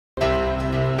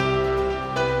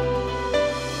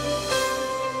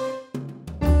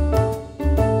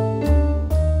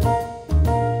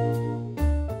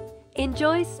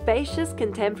Enjoy spacious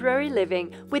contemporary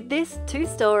living with this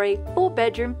 2-story,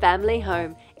 4-bedroom family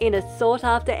home in a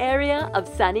sought-after area of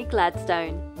sunny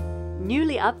Gladstone.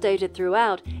 Newly updated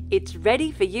throughout, it's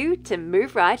ready for you to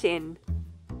move right in.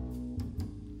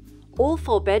 All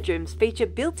 4 bedrooms feature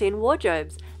built-in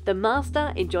wardrobes. The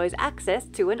master enjoys access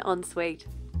to an ensuite.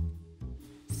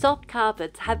 Soft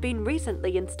carpets have been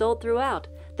recently installed throughout.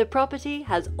 The property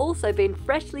has also been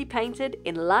freshly painted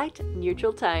in light,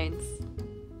 neutral tones.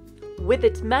 With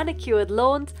its manicured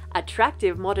lawns,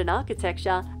 attractive modern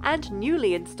architecture, and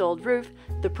newly installed roof,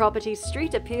 the property's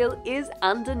street appeal is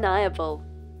undeniable.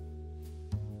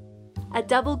 A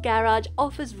double garage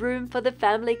offers room for the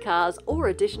family cars or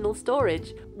additional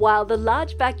storage, while the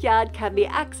large backyard can be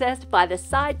accessed by the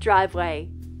side driveway.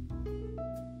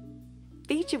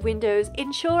 Feature windows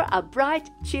ensure a bright,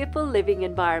 cheerful living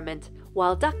environment,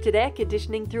 while ducted air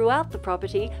conditioning throughout the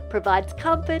property provides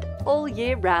comfort all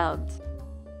year round.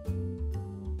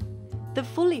 The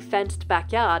fully fenced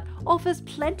backyard offers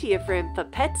plenty of room for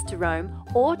pets to roam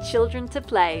or children to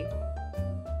play.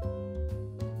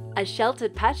 A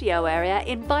sheltered patio area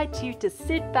invites you to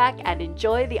sit back and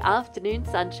enjoy the afternoon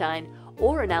sunshine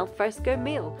or an alfresco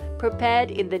meal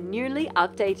prepared in the newly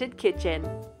updated kitchen.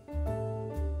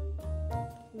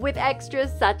 With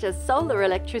extras such as solar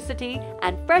electricity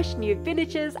and fresh new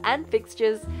finishes and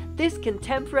fixtures, this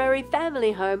contemporary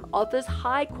family home offers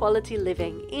high-quality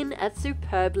living in a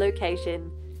superb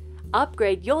location.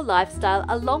 Upgrade your lifestyle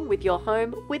along with your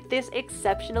home with this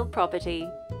exceptional property.